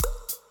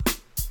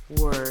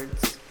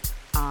Words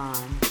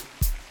on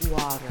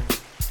Water.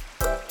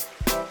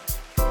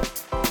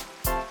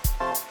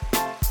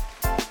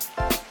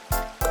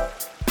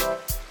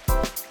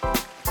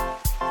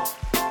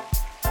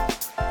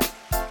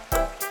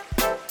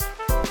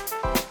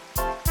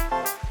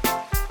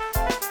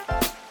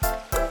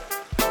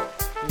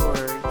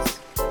 Words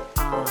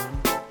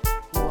on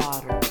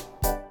Water.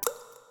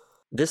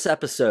 This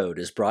episode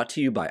is brought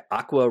to you by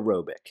Aqua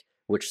Aerobic,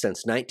 which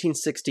since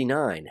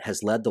 1969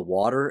 has led the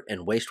water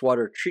and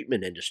wastewater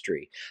treatment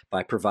industry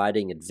by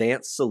providing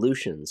advanced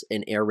solutions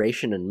in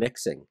aeration and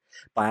mixing,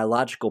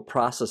 biological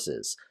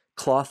processes,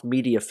 cloth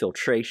media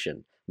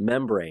filtration,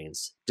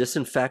 membranes,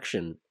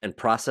 disinfection, and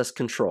process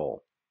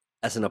control.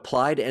 As an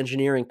applied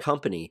engineering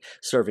company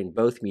serving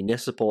both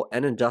municipal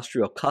and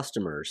industrial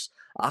customers,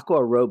 Aqua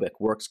Aerobic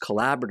works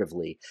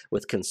collaboratively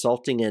with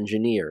consulting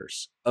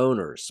engineers,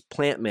 owners,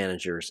 plant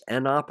managers,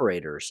 and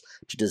operators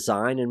to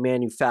design and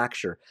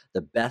manufacture the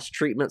best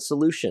treatment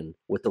solution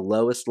with the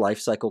lowest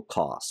lifecycle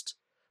cost.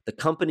 The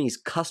company's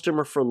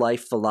Customer for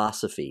Life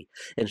philosophy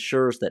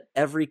ensures that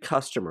every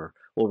customer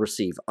will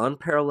receive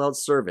unparalleled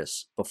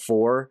service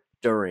before,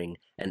 during,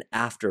 and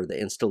after the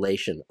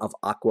installation of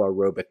Aqua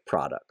Aerobic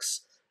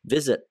products.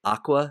 Visit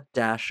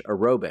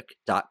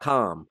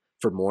aqua-aerobic.com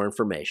for more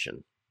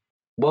information.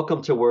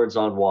 Welcome to Words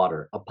on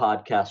Water, a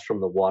podcast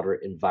from the Water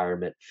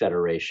Environment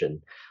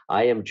Federation.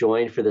 I am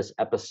joined for this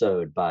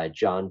episode by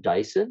John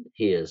Dyson.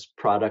 He is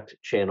Product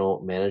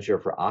Channel Manager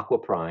for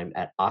AquaPrime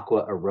at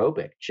Aqua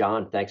Aerobic.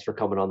 John, thanks for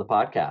coming on the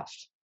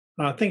podcast.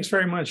 Thanks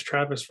very much,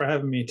 Travis, for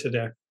having me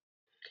today.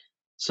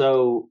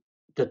 So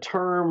the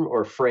term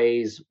or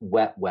phrase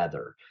wet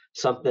weather,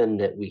 something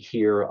that we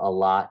hear a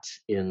lot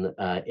in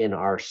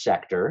our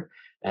sector.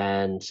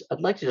 And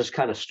I'd like to just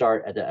kind of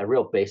start at a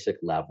real basic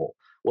level.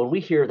 When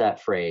we hear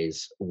that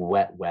phrase,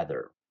 wet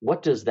weather,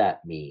 what does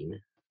that mean?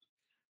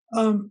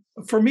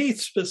 For me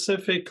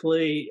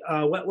specifically,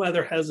 wet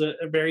weather has a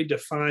very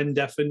defined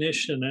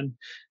definition. And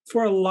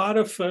for a lot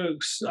of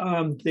folks,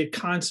 the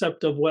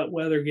concept of wet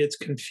weather gets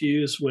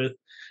confused with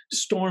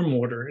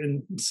stormwater.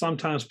 And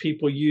sometimes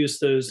people use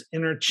those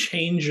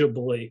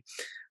interchangeably.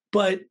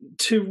 But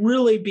to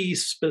really be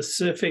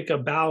specific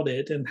about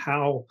it and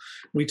how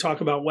we talk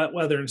about wet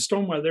weather and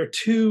storm weather, they're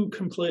two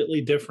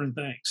completely different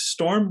things.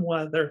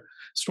 Stormwater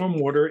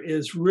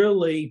is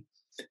really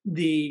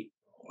the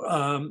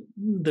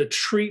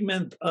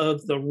treatment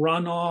of the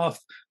runoff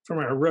from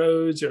our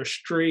roads, our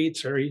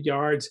streets, our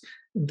yards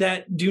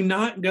that do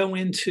not go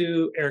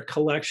into our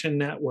collection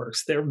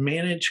networks. They're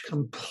managed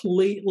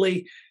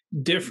completely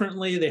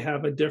differently. They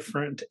have a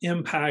different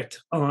impact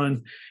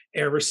on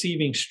air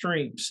receiving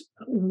streams.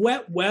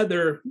 Wet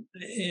weather,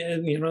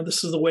 and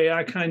this is the way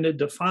I kind of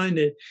define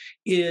it,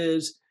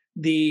 is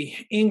the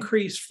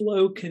increased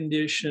flow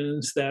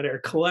conditions that our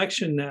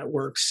collection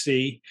networks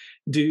see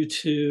due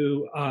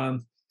to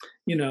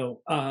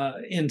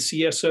in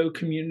CSO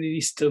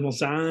communities to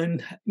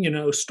design,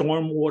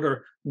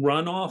 stormwater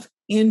runoff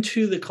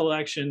into the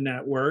collection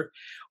network,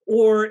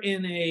 or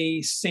in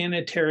a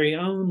sanitary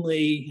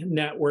only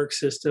network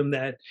system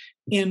that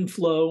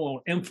inflow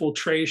or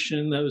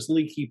infiltration, those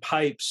leaky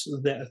pipes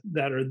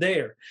that are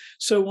there.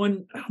 So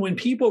when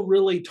people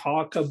really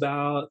talk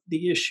about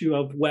the issue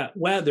of wet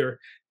weather,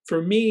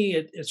 for me,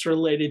 it's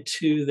related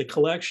to the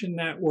collection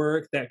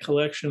network, that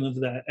collection of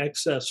that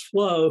excess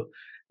flow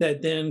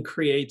that then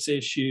creates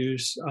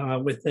issues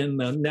within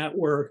the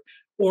network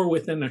or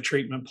within a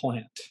treatment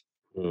plant.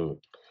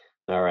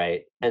 All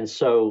right. And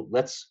so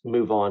let's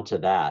move on to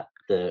that.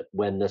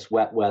 When this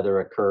wet weather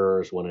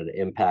occurs, when it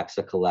impacts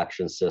a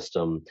collection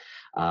system,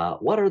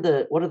 what are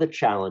the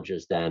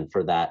challenges then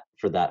for that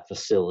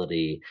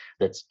facility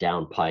that's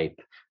downpipe,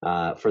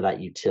 for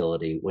that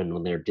utility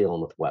when they're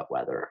dealing with wet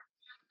weather?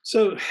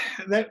 So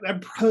that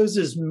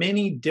poses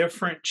many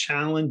different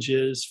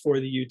challenges for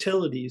the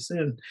utilities.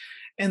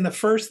 And the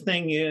first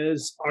thing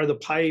is, are the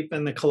pipe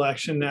and the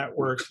collection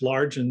networks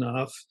large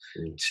enough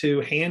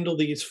to handle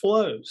these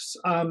flows?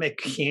 It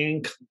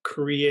can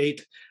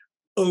create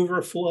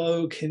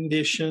overflow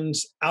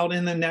conditions out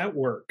in the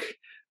network.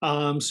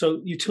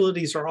 So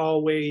utilities are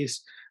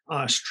always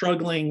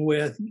struggling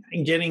with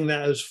getting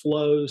those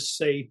flows,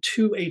 say,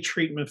 to a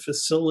treatment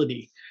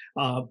facility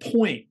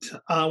point.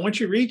 Once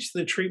you reach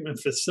the treatment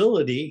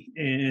facility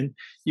and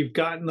you've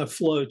gotten the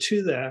flow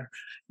to there,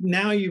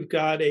 now you've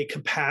got a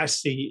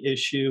capacity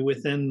issue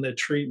within the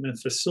treatment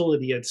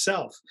facility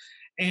itself.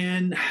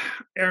 And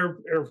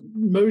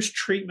most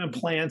treatment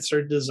plants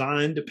are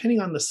designed, depending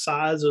on the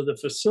size of the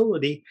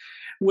facility,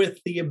 with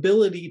the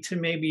ability to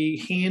maybe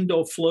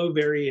handle flow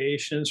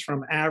variations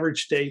from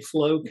average day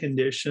flow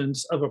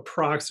conditions of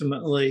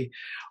approximately,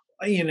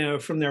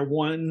 from their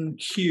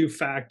 1Q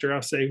factor,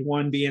 I'll say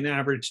 1 being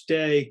average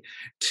day,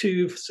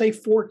 to say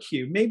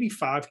 4Q, maybe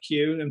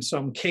 5Q in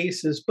some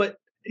cases. But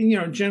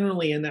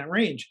generally in that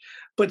range.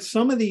 But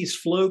some of these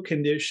flow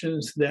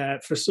conditions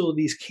that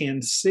facilities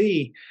can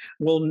see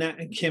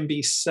can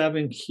be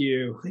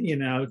 7Q,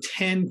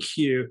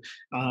 10Q,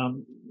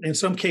 in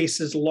some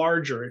cases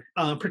larger.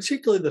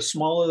 Particularly the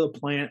smaller the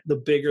plant, the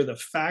bigger the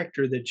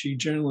factor that you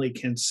generally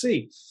can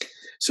see.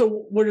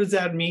 So what does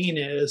that mean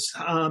is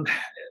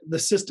the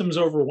system's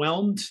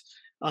overwhelmed.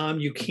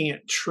 You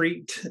can't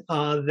treat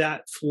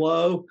that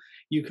flow.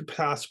 You could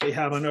possibly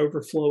have an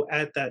overflow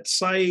at that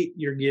site.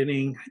 You're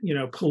getting,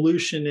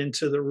 pollution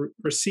into the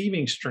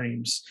receiving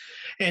streams.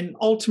 And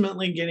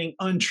ultimately getting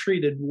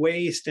untreated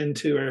waste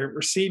into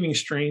receiving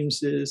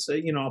streams is,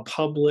 a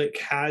public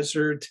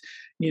hazard.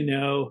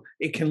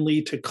 It can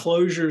lead to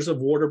closures of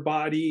water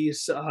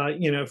bodies,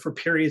 for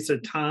periods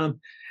of time.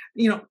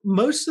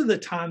 Most of the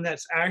time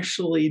that's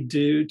actually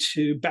due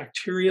to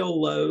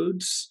bacterial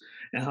loads,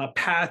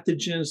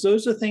 pathogens.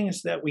 Those are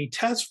things that we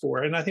test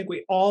for. And I think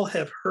we all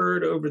have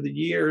heard over the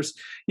years,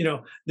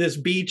 this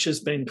beach has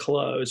been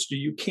closed.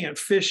 You can't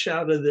fish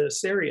out of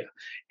this area.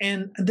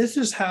 And this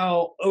is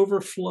how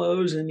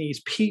overflows in these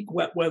peak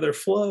wet weather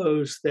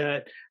flows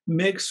that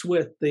mix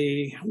with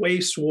the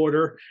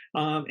wastewater,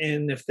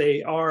 and if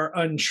they are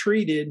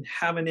untreated,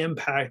 have an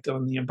impact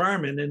on the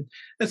environment. And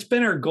that's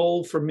been our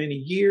goal for many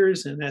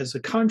years. And as a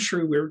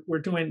country, we're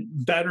doing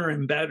better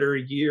and better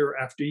year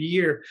after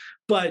year.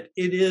 But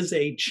it is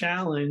a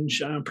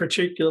challenge,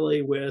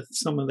 particularly with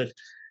some of the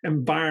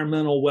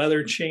environmental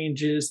weather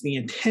changes, the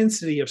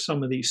intensity of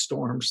some of these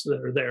storms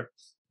that are there.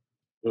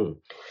 Mm,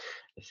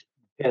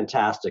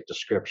 fantastic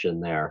description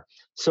there.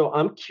 So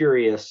I'm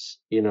curious,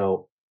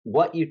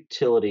 what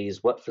utilities,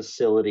 what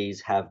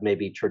facilities have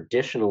maybe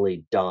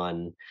traditionally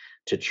done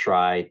to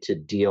try to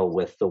deal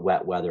with the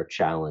wet weather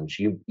challenge?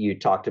 You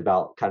talked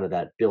about kind of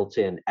that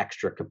built-in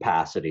extra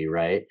capacity,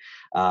 right?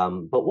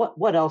 But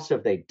what else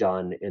have they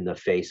done in the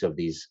face of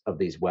these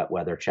wet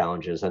weather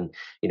challenges? And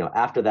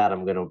after that,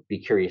 I'm going to be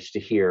curious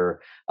to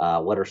hear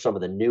what are some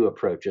of the new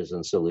approaches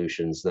and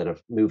solutions that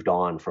have moved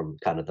on from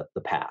kind of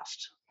the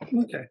past.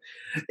 Okay.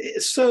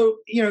 So,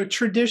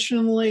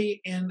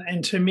 traditionally,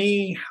 and to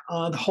me,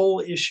 the whole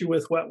issue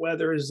with wet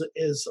weather is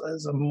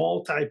a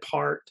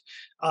multi-part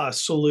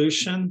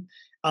solution.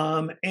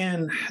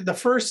 And the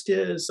first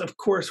is, of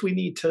course, we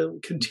need to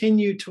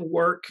continue to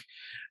work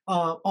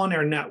on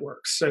our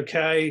networks,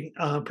 okay?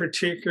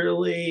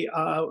 Particularly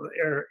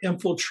our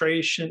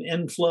infiltration,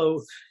 inflow,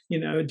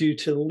 due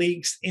to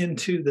leaks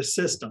into the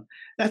system.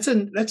 That's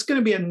going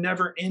to be a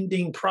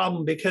never-ending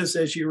problem because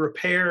as you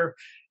repair,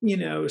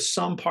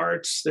 some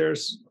parts,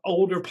 there's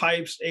older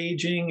pipes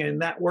aging,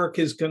 and that work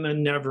is going to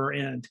never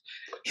end.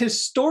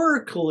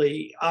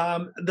 Historically,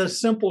 the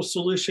simple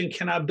solution,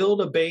 can I build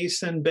a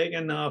basin big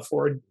enough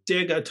or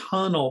dig a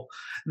tunnel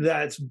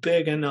that's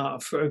big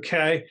enough,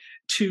 okay,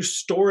 to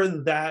store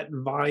that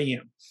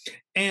volume?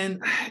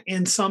 And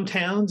in some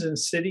towns and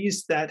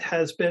cities, that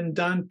has been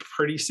done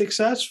pretty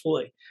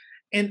successfully.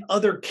 In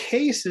other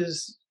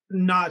cases,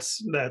 not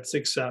that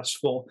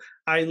successful.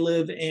 I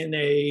live in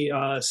a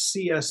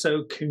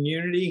CSO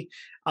community,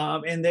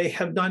 and they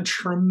have done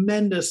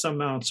tremendous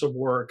amounts of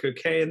work,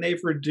 okay? And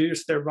they've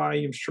reduced their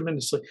volumes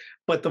tremendously,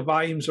 but the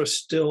volumes are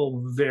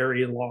still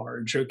very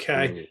large,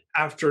 okay,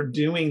 after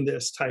doing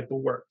this type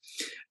of work.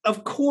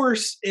 Of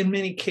course, in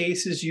many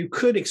cases, you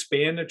could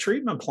expand a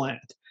treatment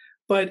plant.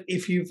 But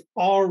if you've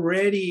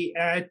already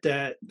at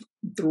that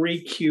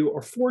 3Q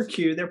or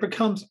 4Q, there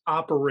becomes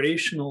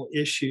operational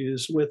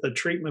issues with a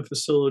treatment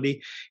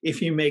facility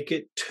if you make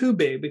it too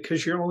big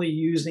because you're only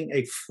using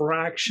a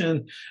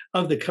fraction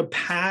of the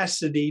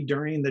capacity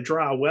during the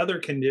dry weather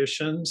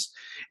conditions.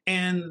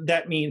 And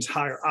that means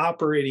higher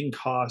operating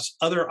costs,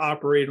 other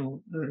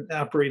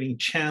operating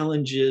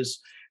challenges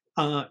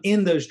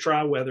in those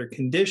dry weather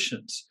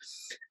conditions.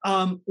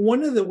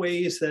 One of the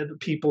ways that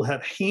people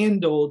have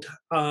handled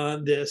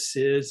this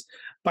is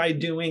by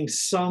doing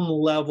some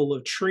level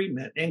of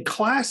treatment. And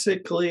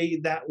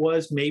classically, that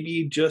was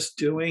maybe just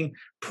doing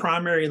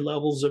primary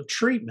levels of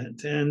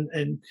treatment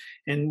and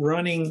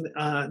running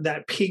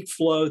that peak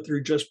flow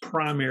through just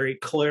primary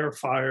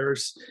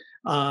clarifiers,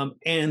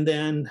 and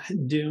then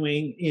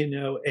doing,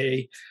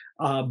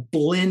 a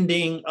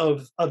blending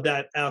of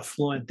that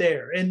effluent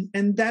there.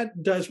 And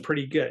that does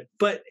pretty good.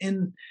 But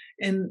in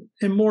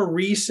more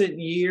recent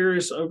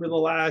years, over the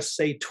last,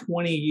 say,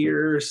 20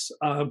 years,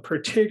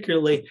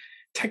 particularly,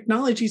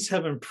 technologies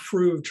have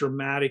improved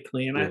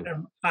dramatically. And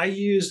I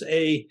use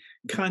a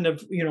kind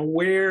of,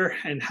 where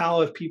and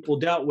how have people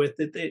dealt with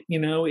it,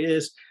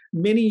 is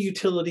many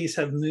utilities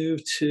have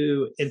moved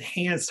to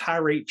enhanced high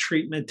rate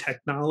treatment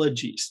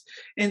technologies.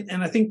 And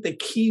I think the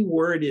key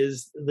word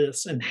is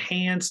this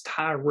enhanced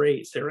high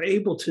rate. They're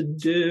able to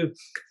do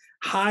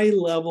high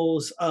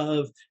levels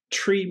of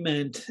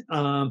treatment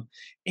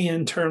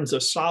in terms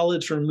of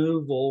solids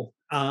removal.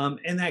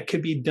 And that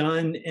could be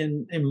done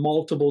in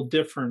multiple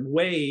different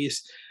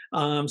ways.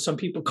 Some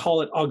people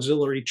call it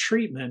auxiliary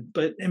treatment,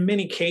 but in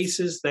many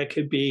cases that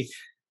could be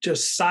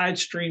just side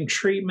stream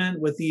treatment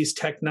with these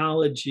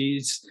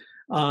technologies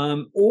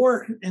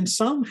and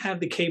some have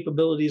the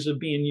capabilities of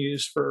being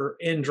used for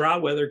in dry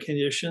weather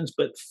conditions,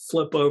 but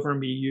flip over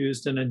and be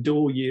used in a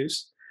dual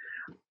use.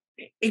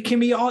 It can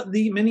be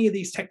many of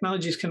these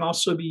technologies can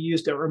also be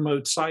used at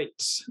remote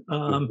sites.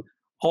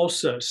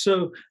 Also,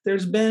 so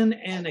there's been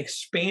an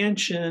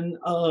expansion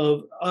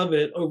of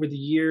it over the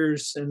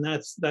years, and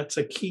that's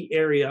a key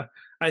area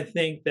I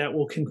think that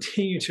will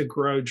continue to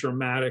grow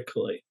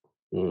dramatically.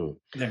 Mm.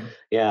 There.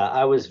 Yeah,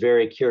 I was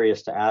very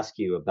curious to ask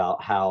you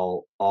about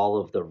how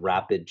all of the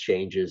rapid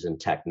changes in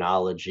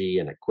technology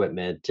and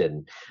equipment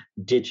and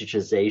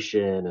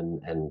digitization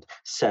and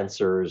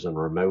sensors and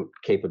remote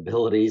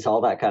capabilities, all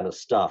that kind of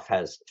stuff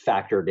has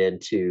factored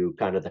into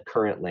kind of the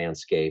current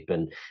landscape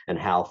and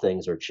how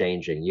things are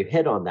changing. You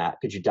hit on that.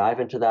 Could you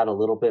dive into that a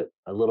little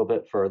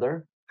bit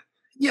further?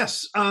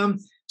 Yes.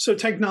 So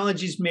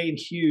technology's made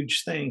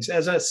huge things.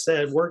 As I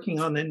said, working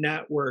on the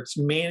networks,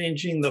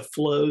 managing the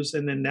flows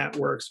in the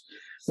networks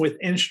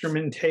with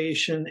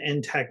instrumentation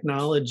and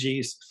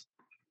technologies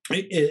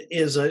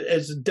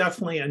is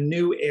definitely a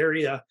new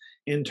area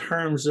in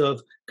terms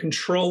of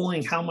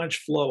controlling how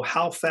much flow,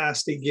 how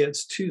fast it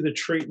gets to the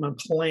treatment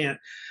plant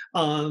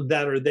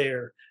that are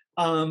there.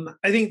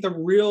 I think the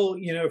real,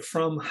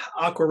 from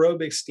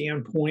Aquarobic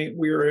standpoint,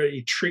 we're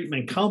a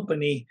treatment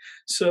company,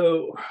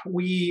 so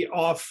we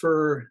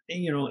offer,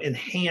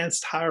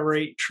 enhanced high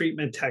rate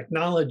treatment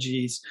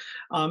technologies.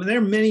 And there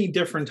are many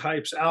different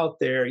types out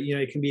there.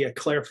 It can be a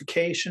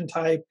clarification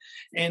type,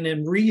 and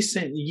in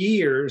recent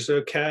years,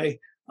 okay,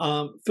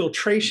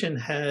 filtration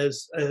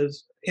has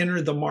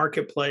entered the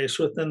marketplace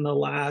within the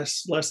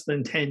last less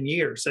than 10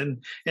 years.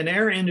 And in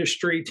our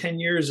industry, 10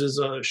 years is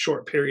a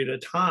short period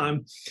of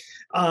time.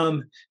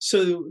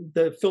 So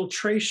the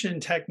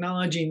filtration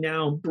technology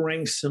now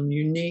brings some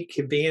unique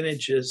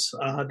advantages,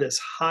 this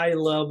high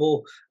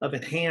level of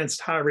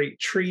enhanced high rate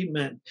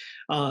treatment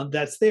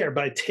that's there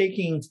by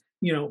taking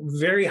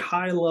very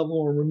high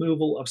level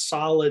removal of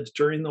solids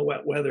during the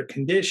wet weather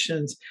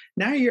conditions.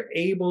 Now you're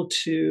able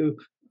to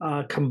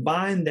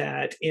combine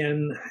that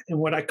in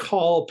what I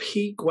call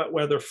peak wet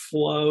weather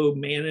flow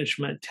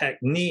management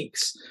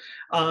techniques,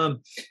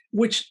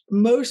 which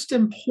most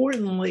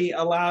importantly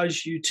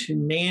allows you to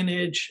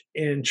manage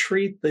and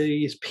treat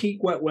these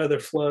peak wet weather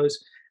flows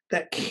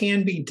that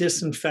can be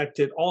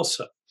disinfected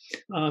also.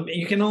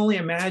 You can only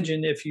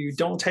imagine if you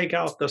don't take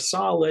out the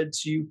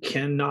solids, you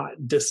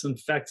cannot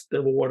disinfect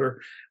the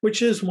water,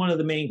 which is one of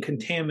the main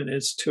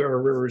contaminants to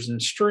our rivers and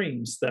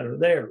streams that are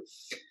there.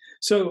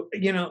 So,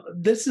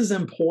 this is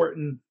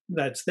important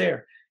that's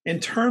there.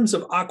 In terms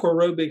of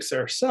aquarobics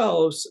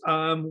ourselves,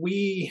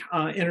 we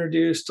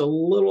introduced a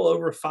little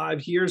over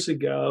 5 years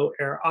ago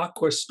our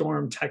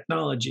AquaStorm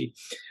technology,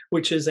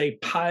 which is a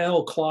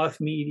pile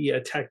cloth media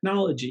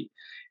technology.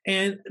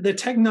 And the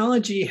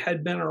technology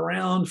had been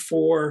around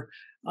for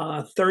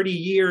 30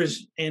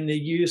 years in the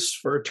use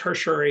for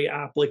tertiary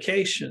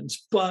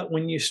applications. But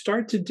when you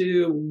start to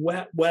do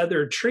wet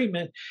weather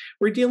treatment,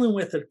 we're dealing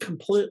with a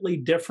completely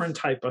different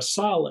type of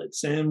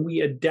solids. And we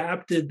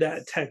adapted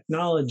that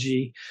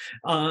technology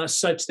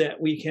such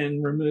that we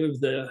can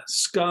remove the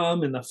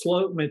scum and the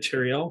float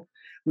material.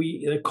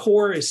 The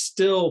core is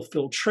still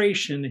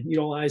filtration,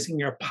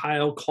 utilizing our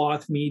pile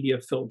cloth media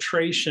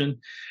filtration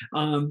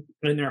and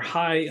their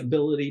high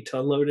ability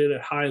to load it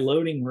at high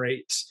loading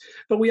rates.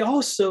 But we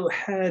also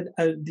had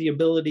the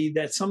ability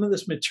that some of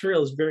this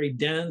material is very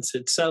dense,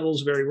 it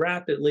settles very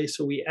rapidly.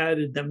 So we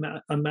added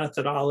a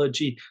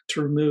methodology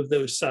to remove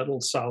those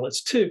settled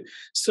solids too.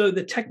 So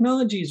the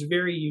technology is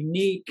very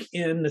unique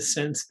in the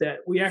sense that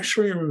we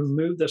actually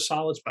remove the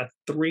solids by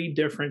 3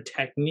 different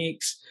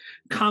techniques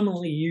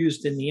commonly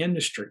used in the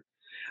industry.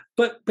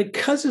 But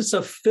because it's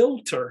a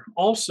filter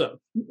also,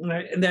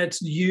 right,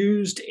 that's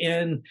used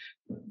in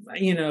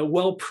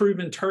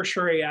well-proven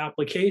tertiary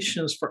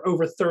applications for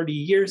over 30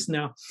 years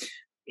now,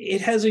 it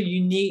has a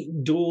unique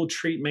dual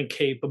treatment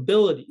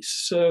capabilities.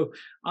 So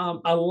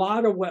a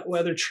lot of wet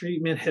weather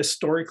treatment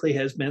historically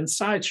has been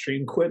side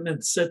stream.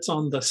 Equipment sits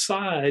on the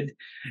side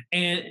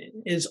and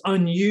is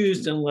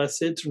unused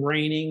unless it's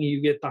raining,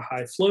 you get the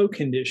high flow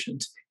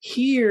conditions.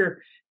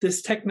 Here,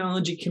 this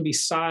technology can be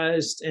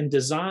sized and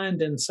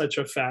designed in such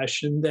a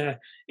fashion that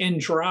in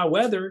dry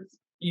weather,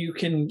 you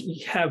can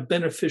have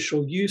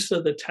beneficial use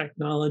of the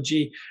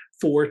technology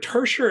for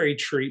tertiary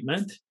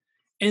treatment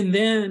and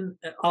then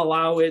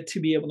allow it to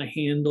be able to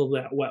handle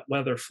that wet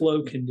weather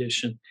flow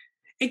condition.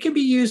 It can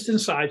be used in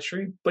side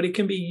stream, but it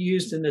can be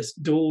used in this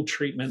dual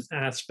treatment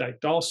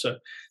aspect also.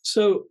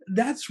 So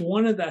that's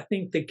one of the, I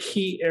think, the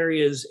key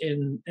areas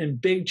and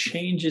big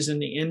changes in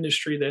the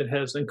industry that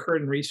has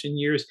occurred in recent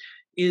years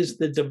is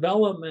the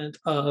development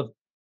of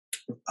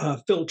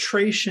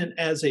filtration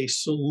as a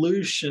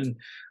solution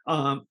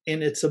and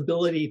its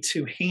ability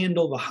to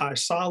handle the high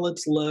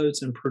solids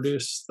loads and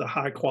produce the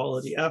high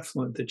quality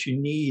effluent that you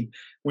need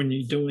when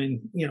you're doing,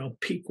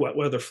 peak wet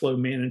weather flow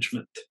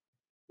management.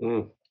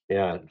 Mm,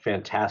 yeah,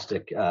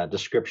 fantastic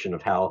description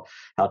of how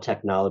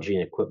technology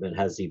and equipment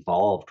has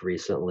evolved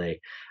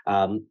recently.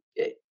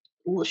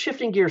 Well,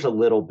 shifting gears a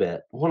little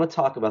bit, I want to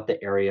talk about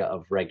the area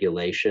of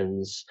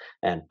regulations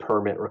and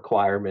permit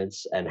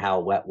requirements and how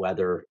wet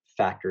weather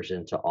factors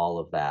into all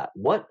of that.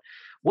 What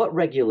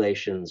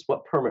regulations,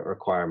 what permit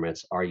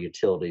requirements are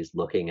utilities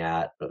looking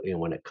at,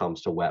 when it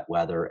comes to wet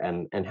weather,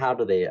 and how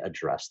do they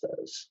address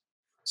those?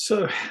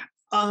 So,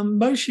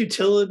 most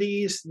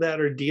utilities that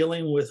are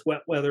dealing with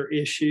wet weather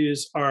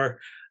issues are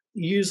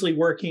usually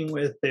working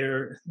with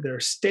their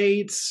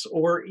states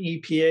or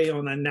EPA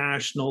on a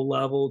national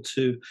level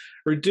to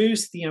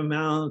reduce the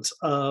amount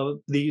of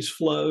these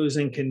flows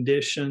and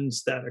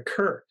conditions that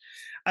occur.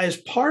 As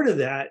part of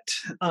that,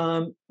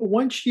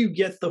 once you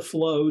get the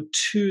flow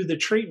to the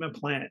treatment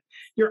plant,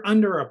 you're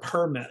under a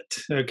permit.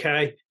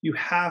 Okay, you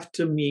have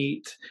to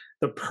meet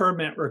the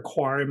permit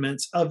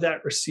requirements of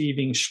that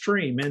receiving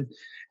stream,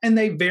 and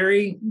they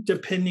vary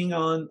depending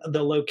on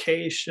the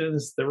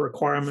locations, the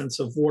requirements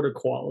of water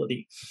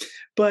quality.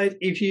 But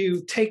if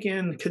you take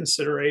in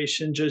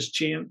consideration just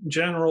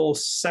general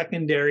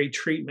secondary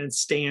treatment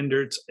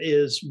standards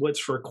is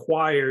what's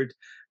required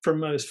for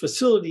most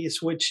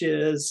facilities, which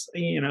is,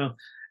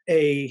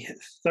 a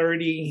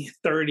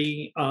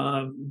 30/30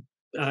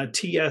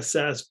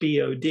 TSS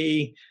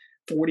BOD,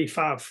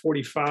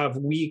 45/45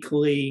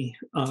 weekly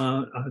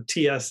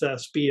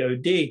TSS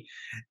BOD.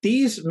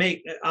 These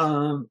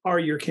are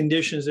your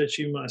conditions that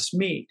you must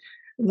meet.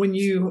 When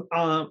you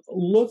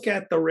look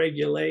at the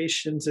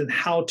regulations and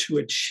how to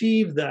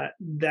achieve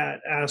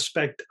that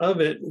aspect of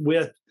it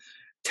with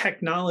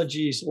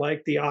technologies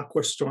like the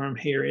AquaStorm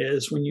here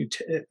is when you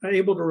are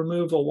able to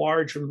remove a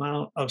large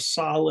amount of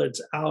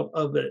solids out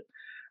of it,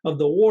 of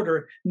the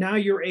water, now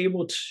you're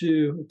able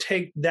to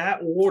take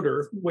that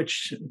water,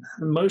 which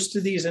most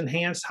of these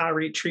enhanced high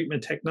rate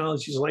treatment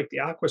technologies like the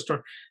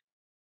AquaStorm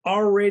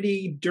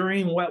already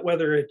during wet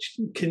weather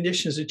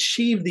conditions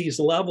achieve these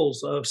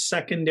levels of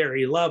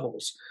secondary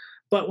levels.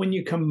 But when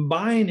you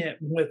combine it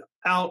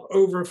without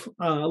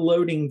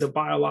overloading the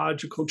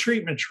biological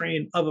treatment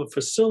train of a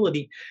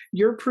facility,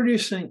 you're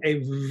producing a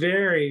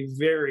very,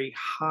 very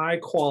high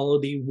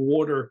quality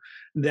water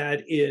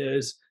that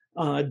is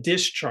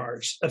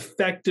discharged,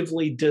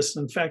 effectively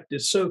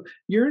disinfected. So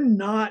you're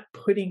not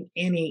putting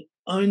any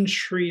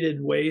untreated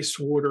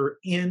wastewater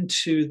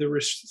into the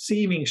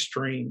receiving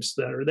streams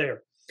that are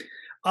there.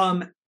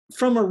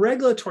 From a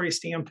regulatory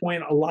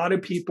standpoint, a lot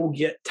of people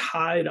get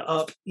tied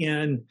up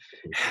in,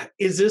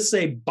 is this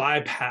a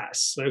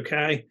bypass?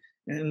 Okay.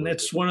 And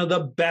that's one of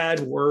the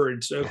bad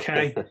words,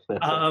 okay?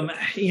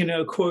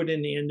 Quote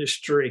in the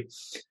industry.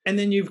 And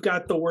then you've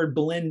got the word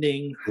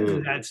blending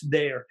that's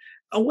there.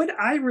 What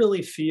I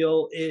really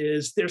feel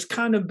is there's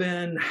kind of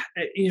been,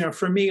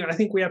 for me, I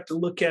think we have to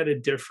look at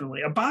it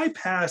differently. A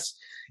bypass,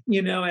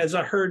 as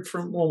I heard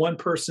from one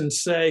person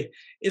say,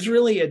 is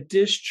really a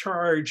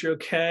discharge,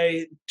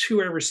 okay, to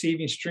a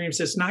receiving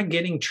streams. It's not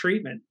getting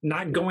treatment,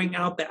 not going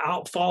out the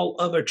outfall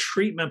of a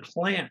treatment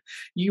plant.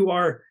 You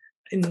are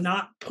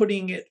not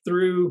putting it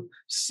through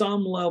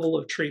some level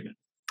of treatment.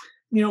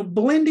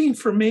 Blending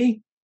for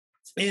me,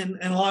 and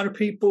a lot of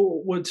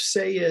people would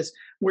say is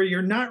where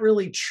you're not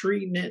really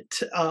treating it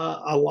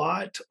a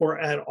lot or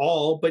at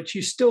all, but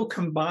you still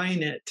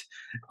combine it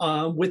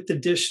with the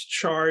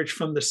discharge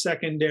from the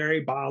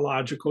secondary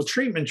biological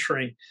treatment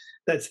train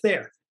that's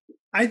there.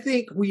 I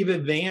think we've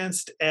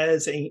advanced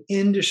as an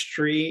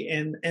industry,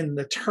 and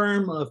the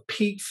term of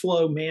peak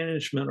flow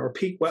management or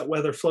peak wet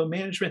weather flow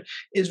management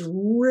is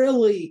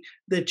really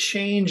the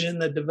change in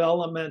the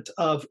development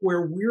of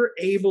where we're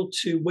able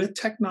to, with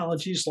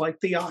technologies like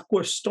the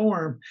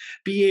AquaStorm,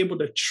 be able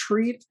to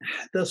treat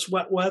this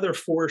wet weather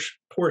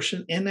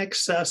portion in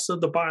excess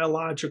of the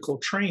biological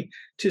train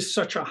to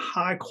such a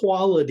high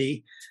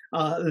quality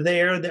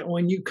there that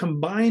when you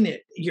combine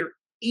it, you're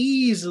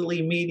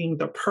easily meeting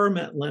the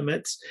permit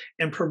limits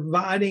and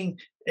providing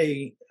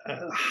a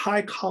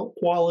high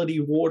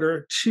quality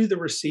water to the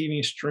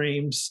receiving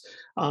streams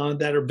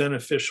that are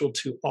beneficial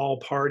to all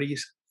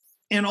parties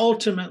and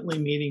ultimately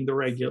meeting the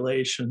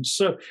regulations.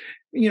 So,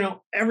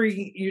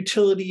 every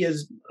utility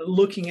is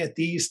looking at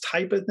these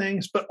type of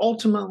things, but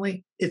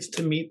ultimately it's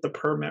to meet the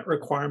permit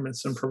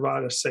requirements and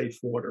provide a safe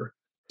water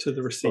to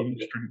the receiving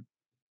stream.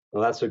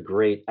 Well, that's a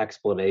great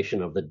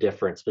explanation of the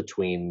difference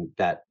between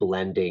that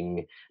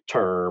blending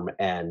term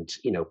and,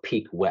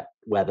 peak wet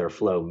weather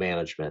flow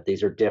management.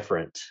 These are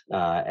different,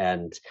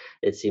 and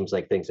it seems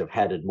like things have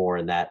headed more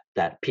in that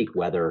peak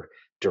weather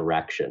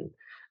direction.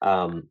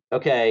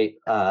 Okay,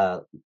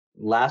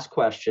 last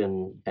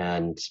question,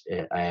 and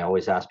I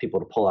always ask people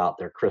to pull out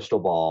their crystal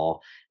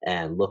ball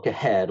and look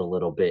ahead a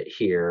little bit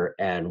here,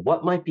 and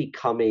what might be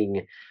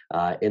coming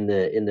in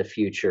the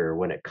future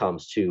when it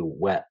comes to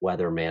wet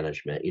weather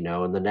management.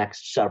 In the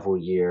next several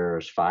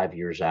years, 5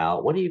 years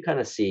out, what do you kind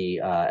of see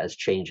as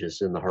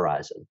changes in the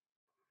horizon?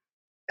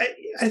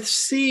 I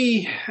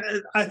see,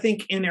 I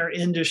think in our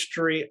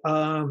industry,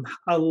 a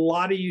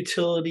lot of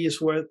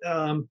utilities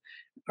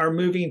are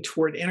moving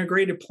toward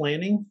integrated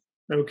planning.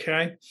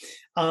 Okay.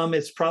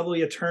 It's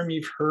probably a term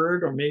you've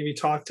heard or maybe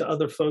talked to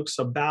other folks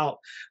about,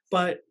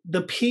 but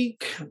the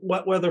peak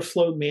wet weather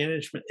flow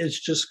management is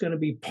just going to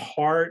be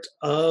part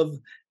of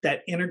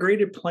that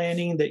integrated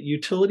planning that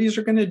utilities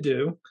are going to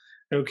do.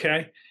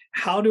 Okay.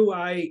 How do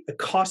I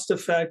cost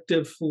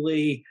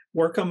effectively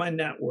work on my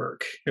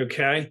network?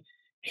 Okay.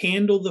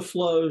 Handle the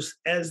flows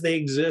as they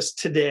exist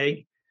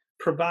today,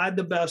 provide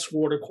the best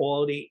water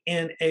quality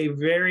in a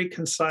very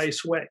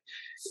concise way.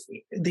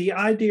 The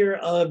idea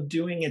of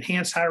doing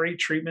enhanced high rate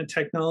treatment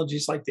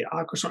technologies like the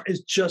Aquastorm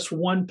is just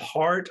one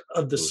part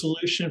of the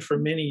solution for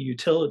many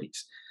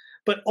utilities.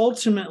 But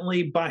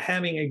ultimately, by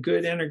having a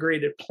good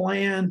integrated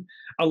plan,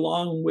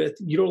 along with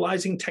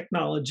utilizing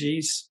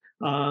technologies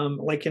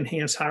like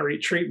enhanced high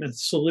rate treatment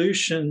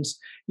solutions,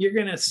 you're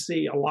going to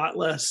see a lot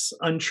less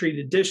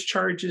untreated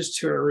discharges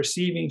to our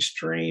receiving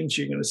streams.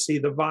 You're going to see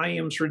the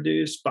volumes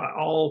reduced by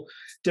all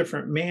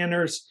different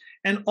manners.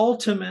 And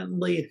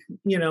ultimately,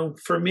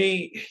 for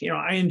me,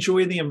 I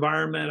enjoy the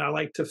environment. I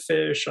like to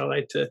fish. I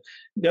like to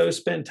go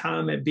spend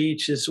time at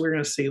beaches. We're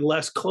going to see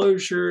less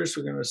closures.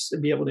 We're going to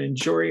be able to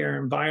enjoy our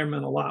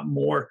environment a lot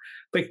more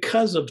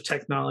because of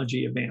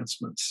technology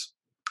advancements.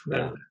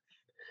 Yeah.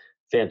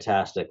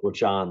 Fantastic. Well,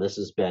 John, this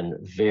has been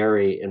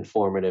very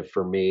informative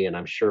for me, and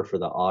I'm sure for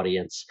the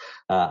audience.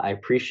 I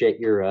appreciate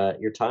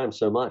your time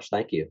so much.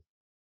 Thank you.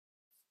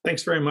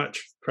 Thanks very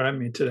much for having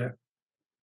me today.